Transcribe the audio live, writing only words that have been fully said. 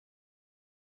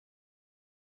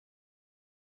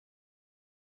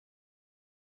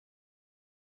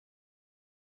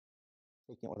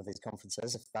speaking at one of these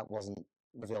conferences, if that wasn't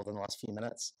revealed in the last few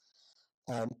minutes.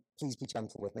 Please be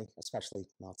gentle with me, especially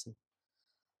Martin.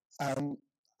 I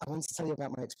want to tell you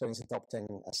about my experience adopting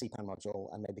a CPAN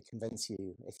module and maybe convince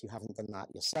you, if you haven't done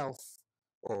that yourself,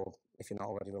 or if you're not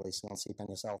already releasing on CPAN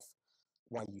yourself,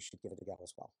 why you should give it a go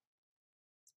as well.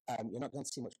 You're not going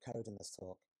to see much code in this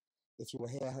talk. If you were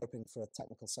here hoping for a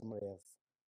technical summary of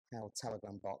how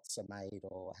Telegram bots are made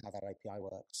or how their API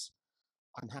works,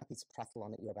 I'm happy to prattle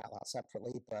on at you about that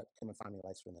separately, but come and find me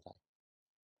later in the day.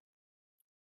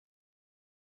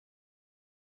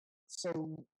 So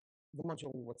the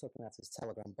module we're talking about is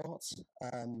Telegram bot.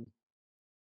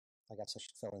 I guess I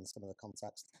should fill in some of the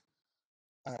context.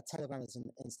 Telegram is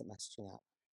an instant messaging app.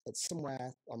 It's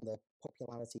somewhere on the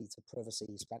popularity to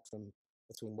privacy spectrum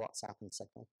between WhatsApp and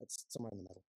Signal. It's somewhere in the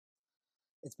middle.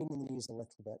 It's been in the news a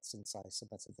little bit since I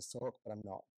submitted this talk, but I'm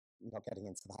not getting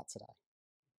into that today.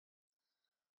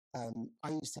 I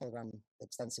use Telegram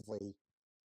extensively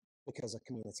because a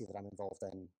community that I'm involved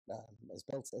in is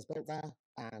built there,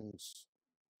 and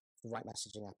the right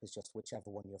messaging app is just whichever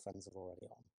one your friends are already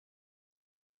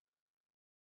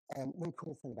on. One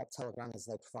cool thing about Telegram is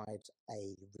they provide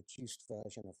a reduced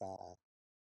version of their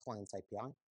client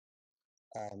API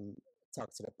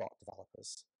targeted at bot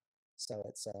developers. So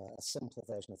it's a simpler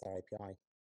version of their API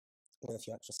with a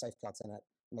few extra safeguards in it.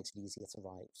 It makes it easier to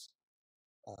write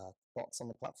bots on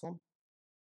the platform.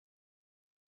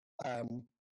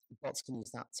 Bots can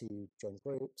use that to join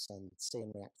groups and see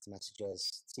and react to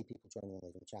messages, see people joining and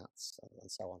leaving chats,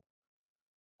 and so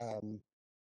on.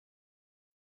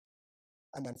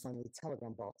 And then finally,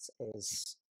 Telegram bots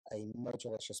is a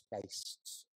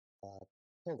modulicious-based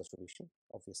poll distribution,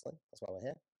 obviously, that's why we're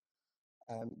here,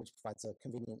 which provides a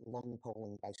convenient long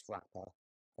polling-based wrapper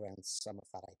around some of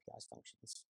that API's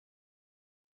functions.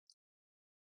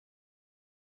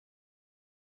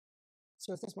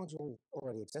 So if this module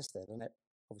already existed, and it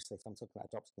obviously, if I'm talking about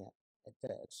adopting it, it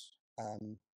did,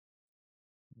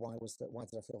 why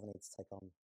did I feel the need to take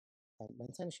on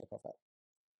maintainership of it?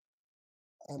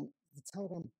 The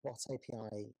Telegram bot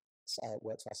API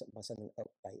works by sending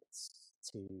updates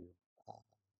to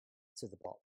the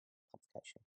bot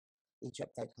application. Each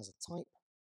update has a type.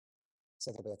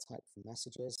 So there'll be a type for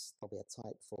messages, there'll be a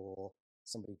type for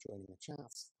somebody joining a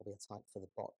chat, there'll be a type for the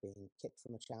bot being kicked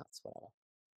from a chat, whatever.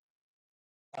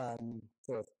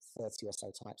 There are 30 or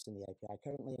so types in the API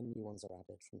currently, and new ones are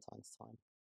added from time to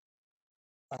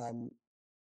time.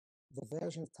 The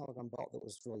version of Telegram bot that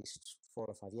was released 4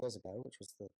 or 5 years ago, which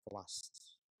was the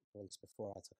last release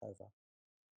before I took over,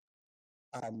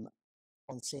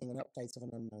 on seeing an update of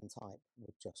an unknown type,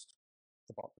 the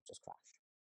bot would just crash.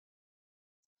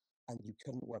 And you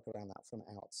couldn't work around that from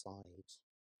outside.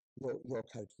 Your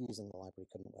code using the library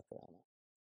couldn't work around that.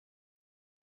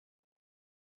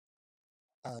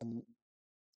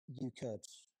 You could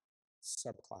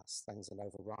subclass things and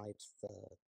override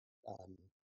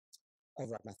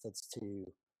methods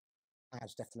to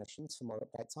add definitions for more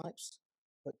update types,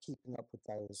 but keeping up with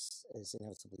those is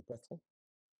inevitably brittle.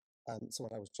 So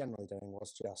what I was generally doing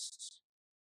was just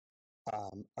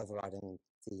overriding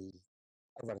the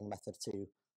method to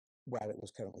where it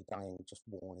was currently dying, just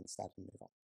warn instead and move on.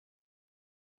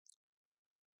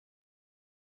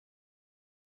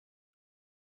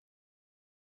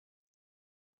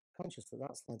 Conscious that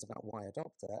that slide's about why I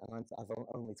adopted it, and I've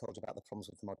only told you about the problems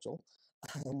with the module.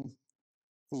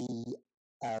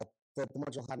 The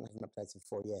module hadn't been updated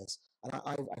for 4 years, and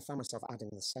I found myself adding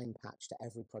the same patch to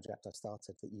every project I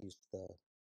started that used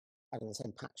adding the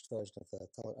same patched version of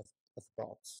the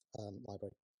bot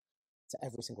library to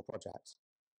every single project.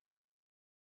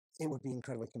 It would be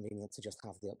incredibly convenient to just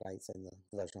have the updates in the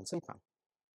version on CPAN.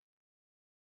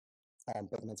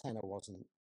 But the maintainer wasn't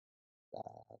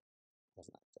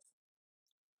active.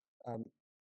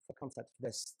 For context,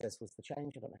 this was the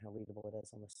change. I don't know how readable it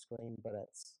is on the screen, but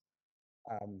it's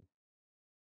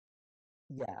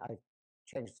yeah, I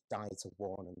changed die to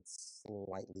warn and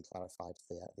slightly clarified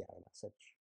the error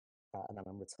message, and then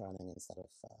I'm returning instead of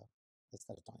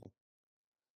dying.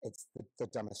 It's the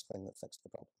dumbest thing that fixed the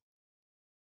problem.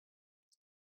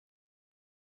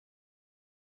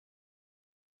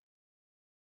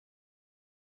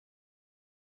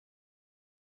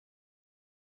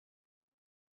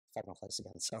 Found my place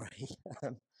again, sorry.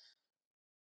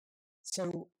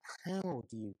 So how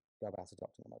do you go about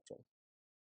adopting a module?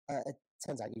 It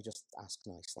turns out you just ask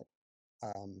nicely.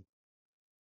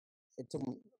 It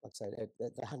didn't, like I said,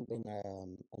 there hadn't been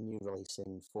a new release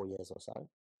in 4 years or so.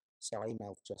 So I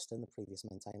emailed Justin, the previous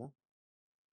maintainer,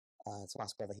 to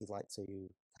ask whether he'd like to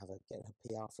get a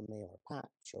PR from me or a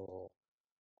patch, or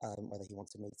whether he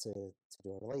wanted me to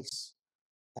do a release,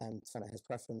 and to find out his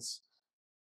preference.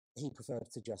 he preferred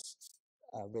to just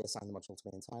reassign the module to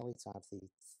me entirely, to have the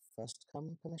first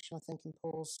come permission, I think, in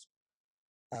pause,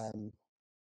 and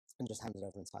just hand it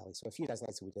over entirely. So a few days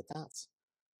later, we did that,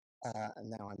 and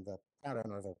now I'm the proud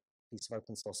owner of a piece of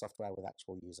open source software with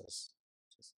actual users,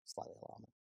 which is slightly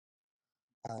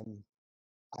alarming.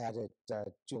 I added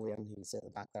Julian, who's at the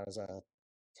back there, as a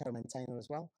co-maintainer as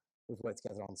well. We've worked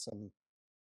together on some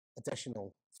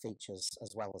additional features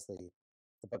as well as the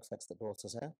bug fix that brought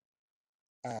us here,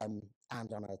 and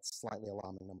on a slightly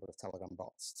alarming number of Telegram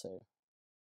bots too.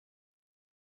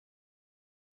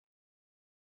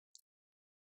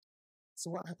 So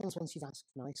what happens once you've asked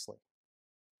nicely?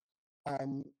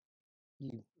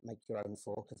 You make your own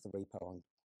fork of the repo on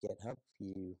GitHub.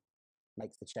 You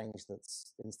make the change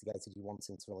that's instigated you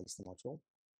wanting to release the module.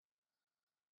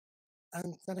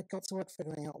 And then I got to work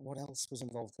figuring out what else was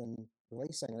involved in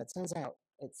releasing, and it turns out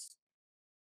it's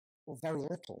very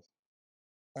little.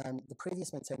 The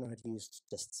previous maintainer had used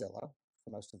Distzilla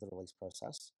for most of the release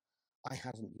process. I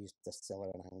hadn't used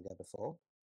Distzilla in anger before.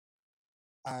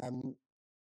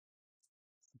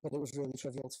 But it was really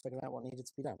trivial to figure out what needed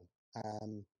to be done.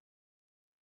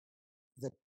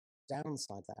 The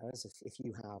downside there is if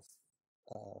you have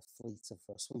a suite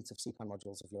of CPAN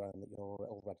modules of your own that you're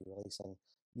already releasing,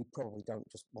 you probably don't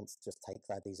just want to just take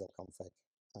their diesel config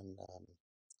and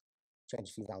change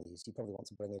a few values. You probably want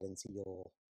to bring it into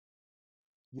your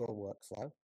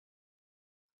workflow.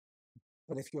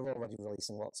 But if you're already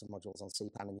releasing lots of modules on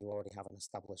CPAN and you already have an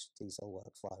established diesel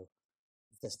workflow,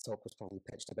 this talk was probably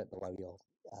pitched a bit below your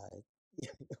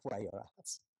where you're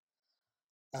at.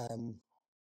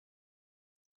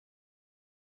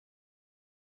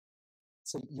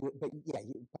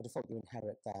 By default you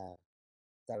inherit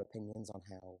their opinions on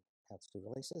how to do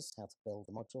releases, how to build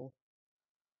the module.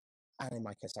 And in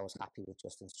my case, I was happy with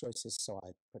Justin's choices, so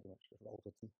I pretty much just rolled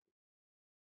with them.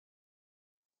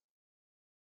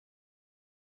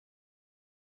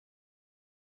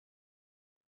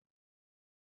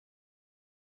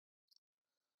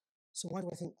 So why do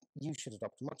I think you should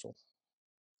adopt a module?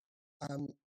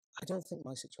 I don't think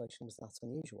my situation was that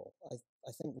unusual.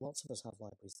 I think lots of us have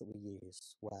libraries that we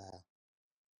use where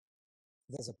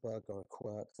there's a bug or a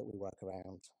quirk that we work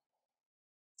around,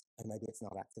 and maybe it's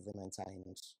not actively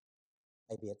maintained.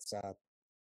 Maybe it's a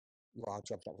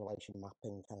large object relation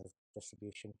mapping kind of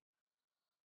distribution.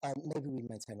 Maybe we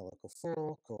maintain a local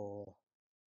fork or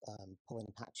pull in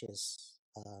patches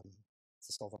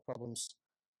to solve our problems.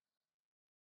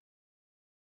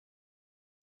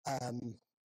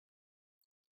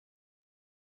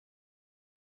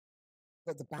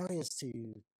 But the barriers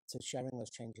to sharing those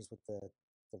changes with the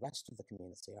rest of the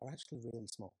community are actually really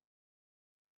small.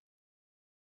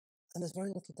 And there's very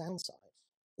little downside.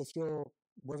 If you're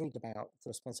worried about the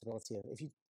responsibility of,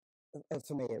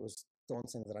 for me, it was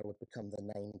daunting that I would become the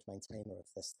named maintainer of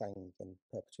this thing in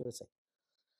perpetuity.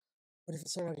 But if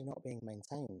it's already not being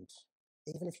maintained,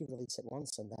 even if you release it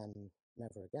once and then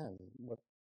never again, we're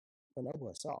no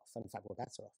worse off. In fact, we're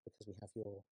better off because we have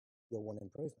your one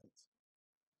improvement.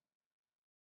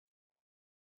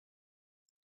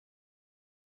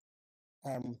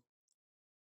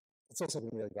 It's also been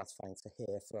really gratifying to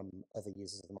hear from other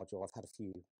users of the module. I've had a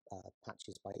few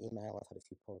patches by email, I've had a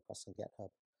few pull requests on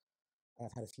GitHub, and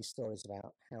I've had a few stories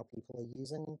about how people are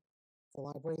using the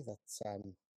library that,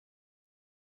 in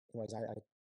ways I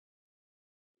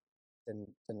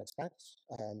didn't expect.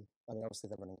 I mean, obviously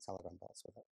they're running Telegram bots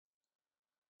with it.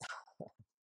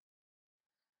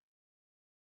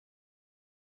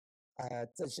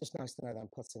 It's just nice to know that I'm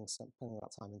putting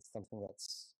that time into something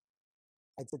that's.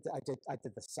 I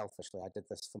did this selfishly. I did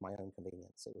this for my own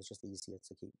convenience. It was just easier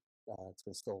to keep to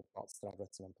install bots that I've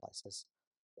written in places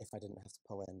if I didn't have to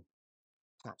pull in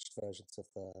patched versions of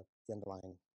the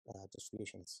underlying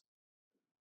distributions.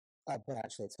 But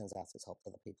actually, it turns out it's helped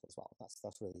other people as well.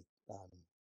 That's really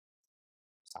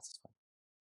satisfying.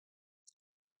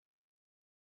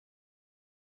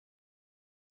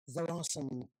 There are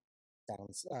some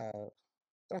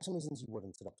there are some reasons you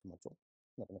wouldn't adopt a module.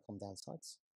 I'm not going to come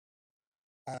downsides.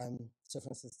 So, for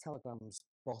instance, Telegram's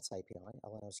bot API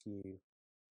allows you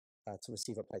to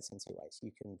receive updates in two ways.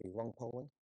 You can do long polling,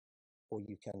 or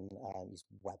you can use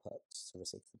webhooks to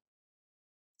receive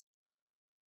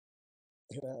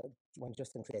them. When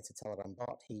Justin created Telegram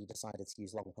bot, he decided to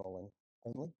use long polling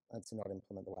only and to not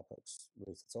implement the webhooks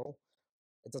route at all.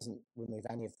 It doesn't remove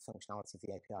any of the functionality of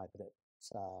the API, but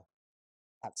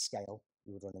at scale,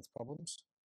 you would run into problems.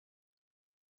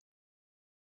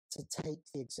 To take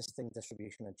the existing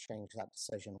distribution and change that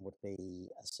decision would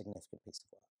be a significant piece of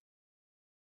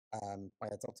work. By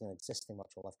adopting an existing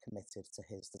module, I've committed to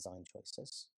his design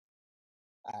choices.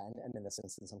 And in this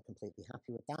instance, I'm completely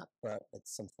happy with that. But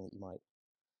it's something that you might,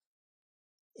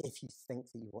 if you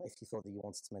thought that you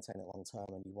wanted to maintain it long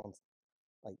term, and you want,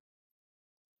 like,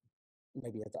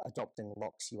 maybe adopting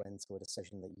locks you into a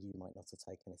decision that you might not have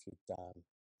taken if you'd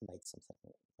made something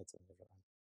of your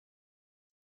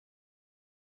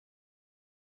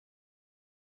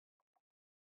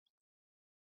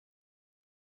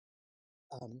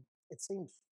own. It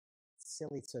seems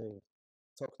silly to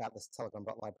talk about this Telegram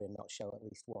bot library and not show at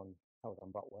least one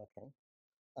Telegram bot working.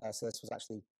 So this was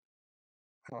actually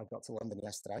how I got to London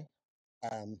yesterday.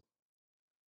 Um,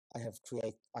 and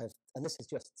this is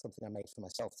just something I made for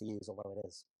myself to use, although it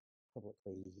is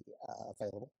publicly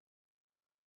available.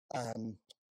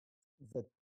 The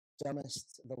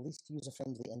the least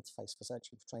user-friendly interface for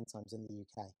searching for train times in the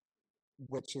UK,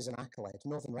 which is an accolade.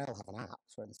 Northern Rail have an app,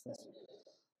 for instance.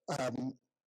 But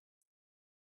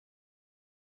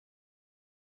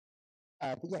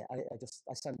yeah,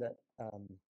 I send it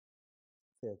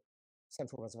the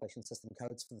central reservation system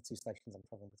codes for the two stations I'm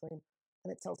traveling between,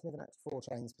 and it tells me the next 4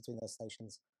 trains between those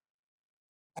stations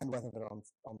and whether they're on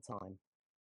time.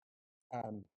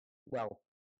 Well,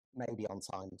 maybe on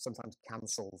time. Sometimes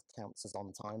cancelled counts as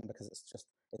on time because it's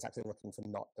actually looking for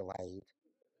not delayed.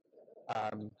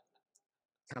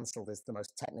 Cancelled is the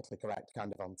most technically correct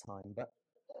kind of on time, but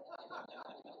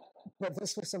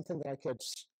this was something that I could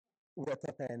whip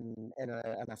up in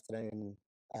an afternoon,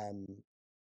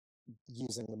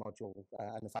 using the module,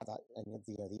 and the fact that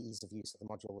the ease of use of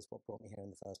the module is what brought me here in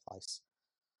the first place.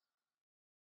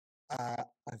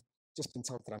 I've just been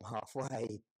told that I'm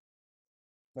halfway,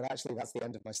 but actually that's the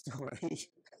end of my story.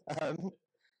 In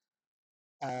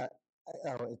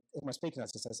my speaking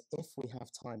notes it says, if we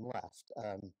have time left,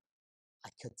 I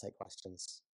could take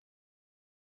questions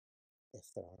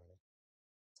if there are any.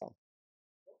 Tom?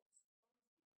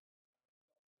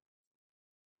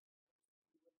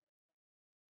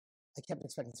 I kept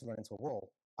expecting to run into a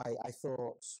wall. I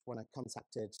thought when I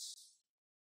contacted,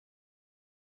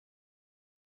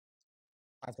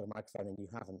 I've got a microphone and you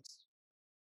haven't.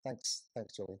 Thanks,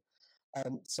 Julian.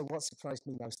 So what surprised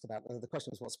me most about the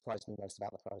question was what surprised me most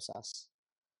about the process,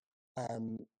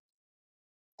 and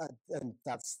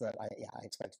that's that. I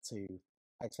expected to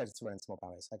run into more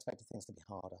barriers. I expected things to be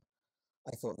harder.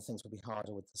 I thought the things would be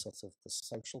harder with the sort of the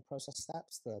social process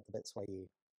steps, the bits where you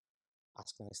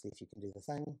ask nicely if you can do the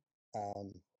thing,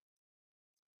 and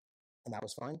that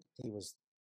was fine. He was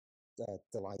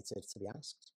delighted to be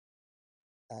asked,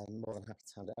 and more than happy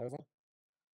to hand it over.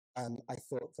 I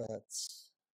thought that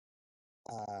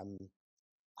I'm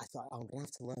going to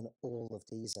have to learn all of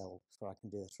Diesel before I can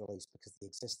do this release because the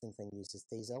existing thing uses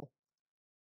Diesel.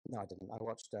 No, I didn't. I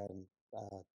watched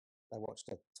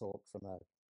a talk from a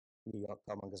New York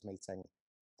Bellmongers meeting,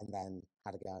 and then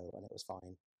had a go, and it was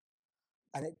fine.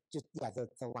 And it just the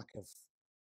lack of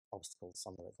obstacles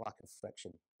on the lack of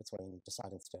friction between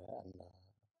deciding to do it and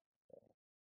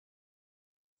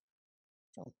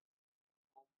John.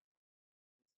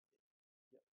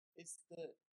 Is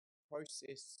the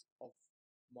process of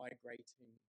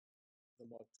migrating the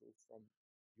module from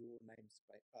your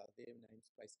namespace, their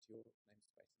namespace to your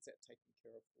namespace, is that taken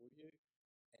care of for you?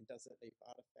 And does it leave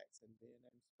artifacts in their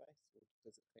namespace, or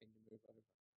does it clean the move over?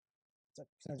 So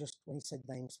can I just, when you said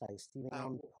namespace, do you mean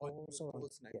on Paul's or on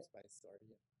namespace? Yeah. Sorry,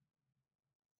 yeah.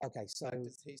 Okay, so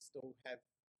does he still have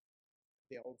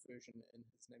the old version in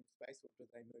his namespace, or do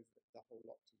they move the whole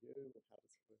lot to you, or how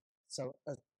does it work?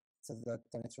 So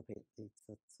don't have to repeat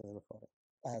the recording.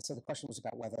 So the question was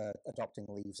about whether adopting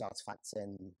leaves artifacts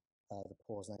in the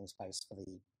pause namespace for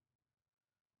the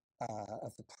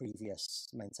of the previous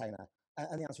maintainer,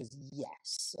 and the answer is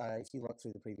yes. If you look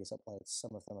through the previous uploads,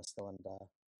 some of them are still under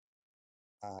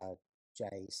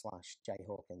J/J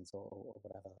Hawkins or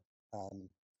whatever.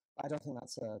 I don't think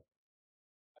that's a.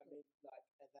 I mean, like,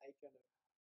 are they going to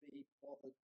be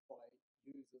bothered by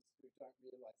users who don't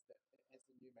realize that it has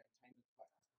a new maintainer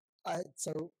type?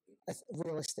 So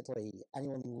realistically,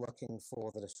 anyone looking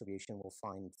for the distribution will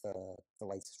find the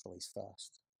latest release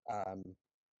first.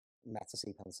 Meta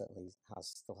CPAN certainly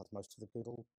still has most of the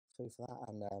Google foo for that,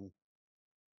 and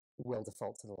will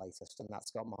default to the latest, and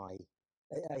that's got my.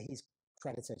 He's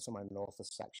credited somewhere in the authors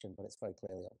section, but it's very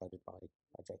clearly uploaded by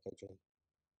JKG.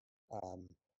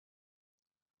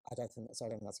 I don't think that's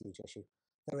a huge issue.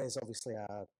 There is obviously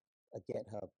a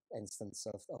GitHub instance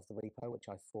of the repo which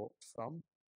I forked from,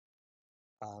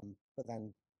 but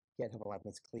then GitHub allowed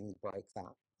me to cleanly break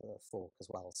that fork as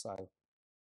well. So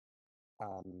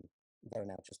there are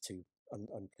now just 2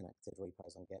 unconnected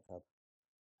repos on GitHub.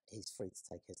 He's free to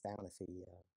take his down if he,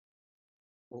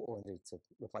 or indeed to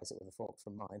replace it with a fork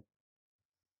from mine.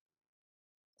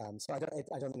 So I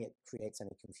don't think it creates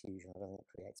any confusion. I don't think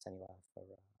it creates anywhere for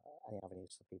any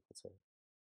avenues for people to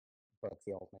bug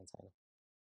the old maintainer.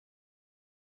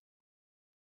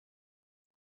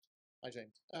 Hi,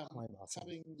 James. Hi, Martin.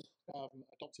 Having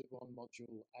adopted one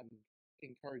module and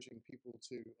encouraging people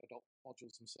to adopt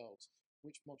modules themselves,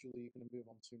 which module are you going to move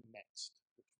on to next?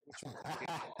 Which one?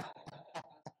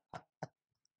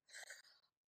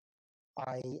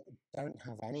 I don't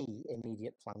have any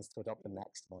immediate plans to adopt the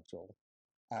next module.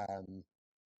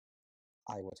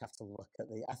 I would have to look at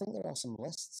I think there are some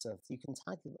lists of, you can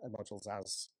tag modules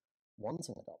as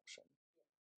wanting adoption.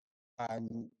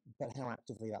 But how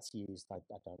actively that's used, I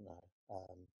don't know.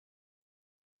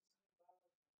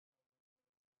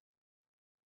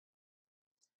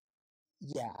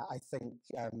 Yeah, I think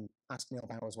Ask Neil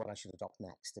Bowers what I should adopt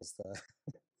next is the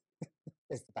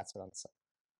is the better answer.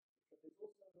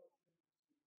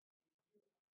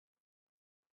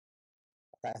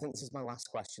 Okay, I think this is my last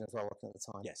question as well, looking at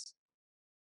the time. Yes.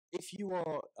 If you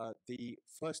are the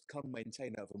first come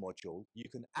maintainer of a module, you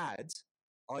can add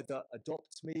either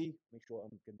adopt me, make sure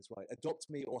I'm getting this right, adopt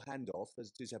me or handoff. Those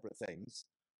are two separate things.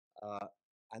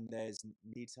 And there's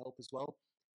needs help as well.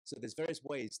 So there's various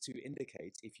ways to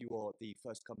indicate if you are the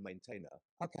first come maintainer.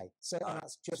 Okay, so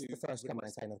that's just the first come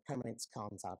maintainer. The permanents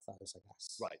can't add those, I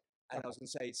guess. Right. And okay. I was going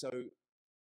to say, so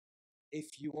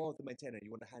if you are the maintainer and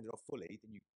you want to hand it off fully,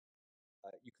 then you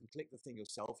can click the thing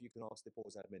yourself. You can ask the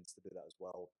pause admins to do that as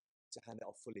well, to hand it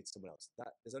off fully to someone else.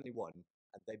 There's only one,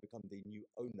 and they become the new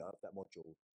owner of that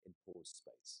module in pause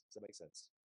space. Does that make sense?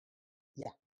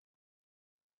 Yeah.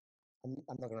 I'm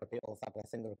not going to repeat all of that, but I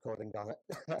think the recording got it.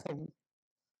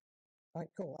 Right,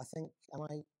 cool. I think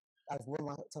I have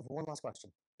one last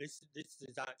question. This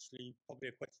is actually probably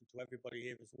a question to everybody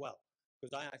here as well,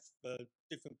 because I asked for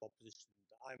different propositions.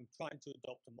 I'm trying to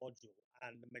adopt a module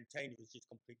and the maintainer has just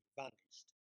completely vanished.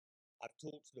 I've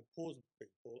talked to the pause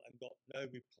people and got no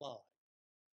reply.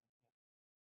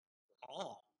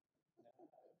 I'll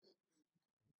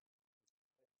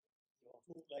talk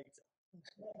later.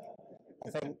 I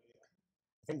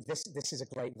think this is a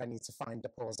great venue to find a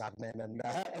pause admin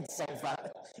and solve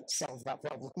that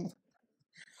problem.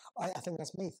 I think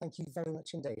that's me. Thank you very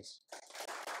much indeed.